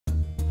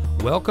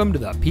Welcome to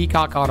the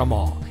Peacock Auto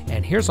Mall,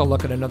 and here's a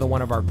look at another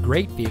one of our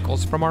great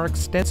vehicles from our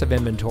extensive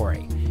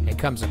inventory. It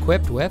comes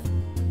equipped with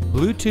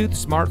Bluetooth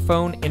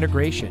smartphone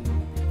integration,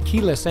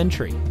 keyless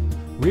entry,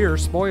 rear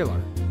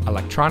spoiler,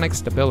 electronic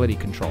stability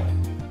control,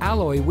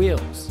 alloy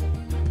wheels,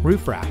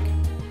 roof rack,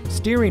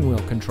 steering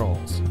wheel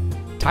controls,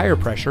 tire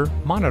pressure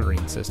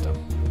monitoring system,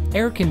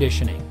 air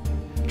conditioning,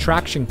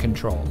 traction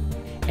control,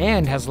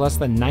 and has less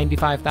than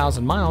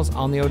 95,000 miles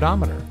on the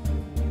odometer.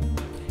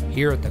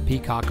 Here at the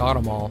Peacock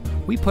Auto Mall,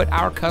 we put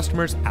our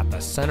customers at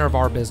the center of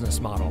our business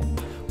model.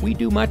 We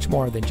do much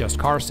more than just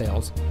car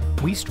sales.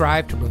 We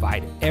strive to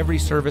provide every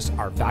service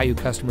our valued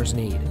customers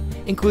need,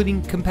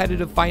 including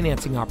competitive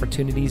financing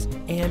opportunities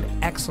and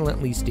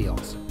excellent lease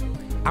deals.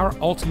 Our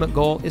ultimate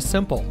goal is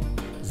simple: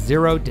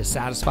 zero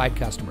dissatisfied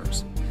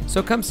customers.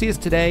 So come see us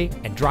today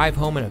and drive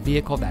home in a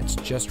vehicle that's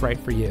just right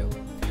for you.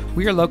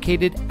 We are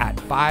located at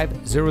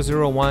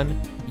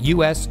 5001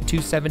 US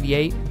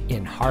 278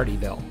 in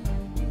Hardeeville.